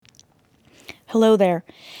Hello there.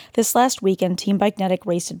 This last weekend, Team Bikenetic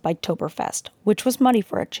raced at Biketoberfest, which was muddy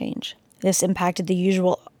for a change. This impacted the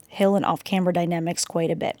usual hill and off-camber dynamics quite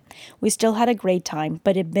a bit. We still had a great time,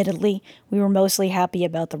 but admittedly, we were mostly happy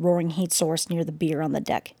about the roaring heat source near the beer on the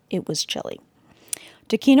deck. It was chilly.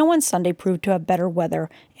 Takino on Sunday proved to have better weather,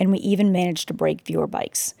 and we even managed to break fewer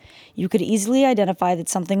bikes. You could easily identify that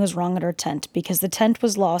something was wrong at our tent because the tent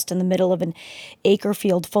was lost in the middle of an acre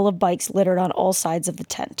field full of bikes littered on all sides of the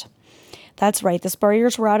tent. That's right, the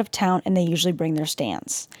Spurriers were out of town and they usually bring their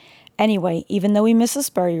stands. Anyway, even though we missed the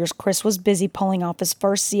Spurriers, Chris was busy pulling off his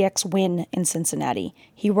first CX win in Cincinnati.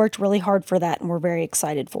 He worked really hard for that and we're very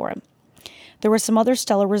excited for him. There were some other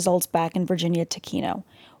stellar results back in Virginia at Takino.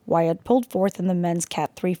 Wyatt pulled fourth in the men's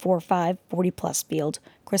Cat 345 40-plus field.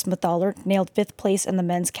 Chris Mathaler nailed fifth place in the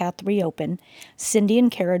men's Cat 3 Open. Cindy and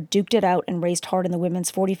Kara duked it out and raced hard in the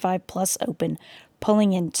women's 45-plus Open,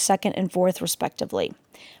 pulling in second and fourth respectively.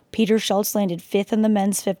 Peter Schultz landed fifth in the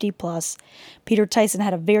men's 50-plus. Peter Tyson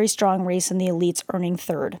had a very strong race in the elites, earning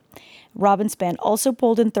third. Robin Spann also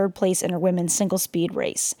pulled in third place in her women's single-speed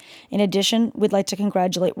race. In addition, we'd like to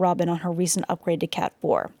congratulate Robin on her recent upgrade to Cat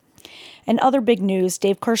 4. And other big news,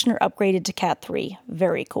 Dave Kirshner upgraded to Cat 3.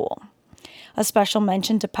 Very cool. A special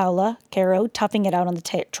mention to Paula Caro toughing it out on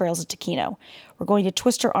the trails at Takino. We're going to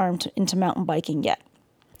twist her arm into mountain biking yet.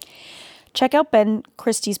 Check out Ben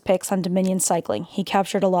Christie's pics on Dominion Cycling. He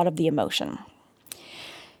captured a lot of the emotion.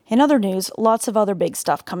 In other news, lots of other big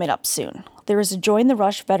stuff coming up soon. There is a Join the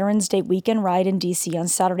Rush Veterans Day weekend ride in D.C. on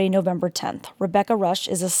Saturday, November 10th. Rebecca Rush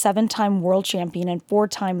is a 7-time world champion and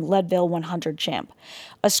 4-time Leadville 100 champ.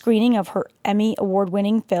 A screening of her Emmy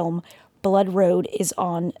award-winning film, Blood Road, is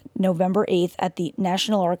on November 8th at the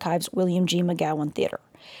National Archives William G. McGowan Theater.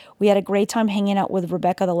 We had a great time hanging out with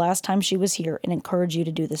Rebecca the last time she was here and encourage you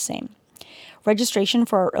to do the same. Registration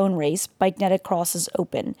for our own race, Bikenetic Cross, is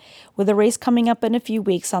open. With a race coming up in a few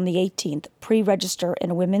weeks on the 18th, pre-register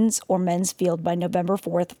in a women's or men's field by November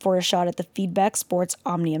 4th for a shot at the Feedback Sports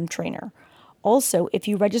Omnium trainer. Also, if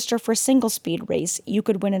you register for a single-speed race, you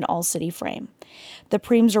could win an all-city frame. The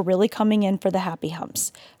preems are really coming in for the happy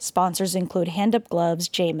humps. Sponsors include Hand Up Gloves,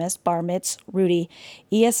 Jameis, Bar Mitts, Rudy,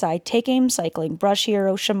 ESI, Take Aim Cycling, Brush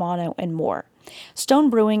Hero, Shimano, and more.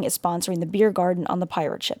 Stone Brewing is sponsoring the beer garden on the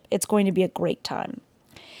pirate ship. It's going to be a great time.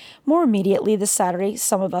 More immediately this Saturday,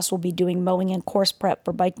 some of us will be doing mowing and course prep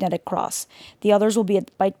for Bikenetic Cross. The others will be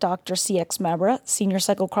at Bike Doctor CX Mabra Senior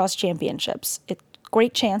Cyclocross Championships. It's a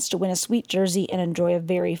great chance to win a sweet jersey and enjoy a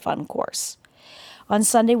very fun course. On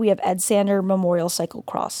Sunday, we have Ed Sander Memorial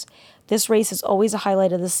Cyclocross. This race is always a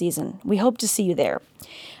highlight of the season. We hope to see you there.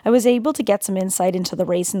 I was able to get some insight into the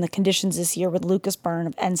race and the conditions this year with Lucas Byrne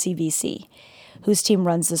of NCVC, whose team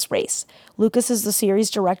runs this race. Lucas is the series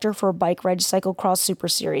director for Bike Reg Cyclocross Super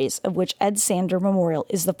Series, of which Ed Sander Memorial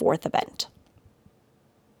is the fourth event.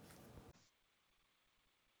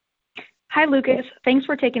 Hi, Lucas. Thanks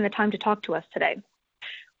for taking the time to talk to us today.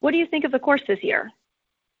 What do you think of the course this year?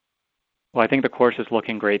 Well, I think the course is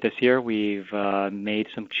looking great this year. We've made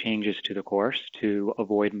some changes to the course to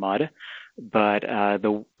avoid mud, but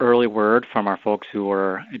the early word from our folks who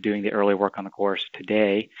are doing the early work on the course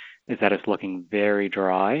today is that it's looking very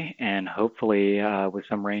dry, and hopefully with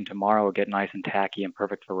some rain tomorrow, it'll get nice and tacky and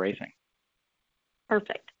perfect for racing.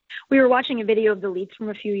 Perfect. We were watching a video of the leads from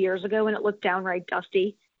a few years ago, and it looked downright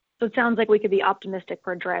dusty. So it sounds like we could be optimistic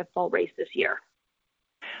for a dry fall race this year.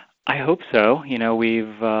 I hope so. You know,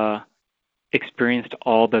 we've experienced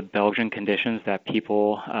all the Belgian conditions that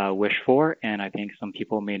people wish for, and I think some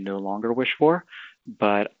people may no longer wish for,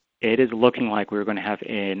 but it is looking like we're going to have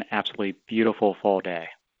an absolutely beautiful fall day.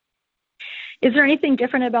 Is there anything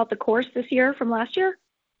different about the course this year from last year?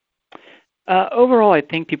 Overall, I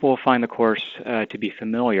think people will find the course to be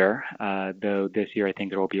familiar, though this year I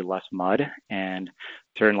think there will be less mud, and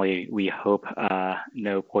certainly we hope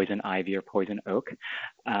no poison ivy or poison oak.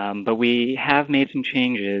 But we have made some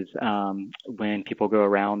changes when people go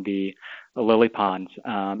around the lily ponds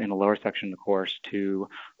in the lower section of the course to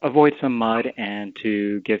avoid some mud and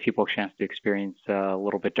to give people a chance to experience a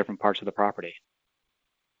little bit different parts of the property.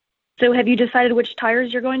 So have you decided which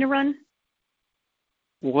tires you're going to run?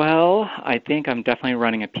 Well, I think I'm definitely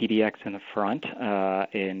running a PDX in the front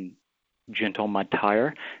in gentle mud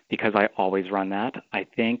tire because I always run that. I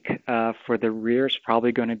think for the rear it's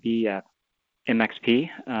probably going to be a MXP,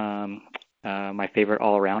 my favorite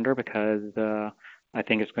all-arounder, because I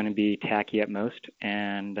think it's going to be tacky at most,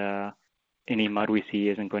 and any mud we see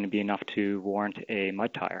isn't going to be enough to warrant a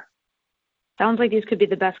mud tire. Sounds like these could be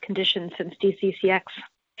the best conditions since DCCX.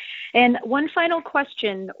 And one final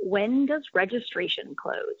question, when does registration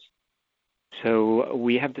close? So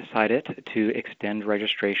we have decided to extend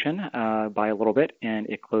registration by a little bit, and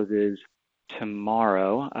it closes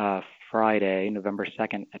tomorrow, Friday, November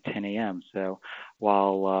 2nd at 10 a.m. So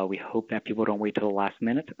while we hope that people don't wait till the last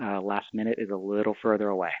minute is a little further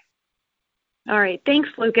away. All right. Thanks,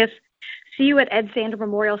 Lucas. See you at Ed Sander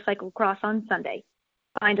Memorial Cyclocross on Sunday.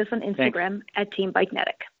 Find us on Instagram at Team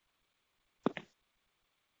Bikenetic.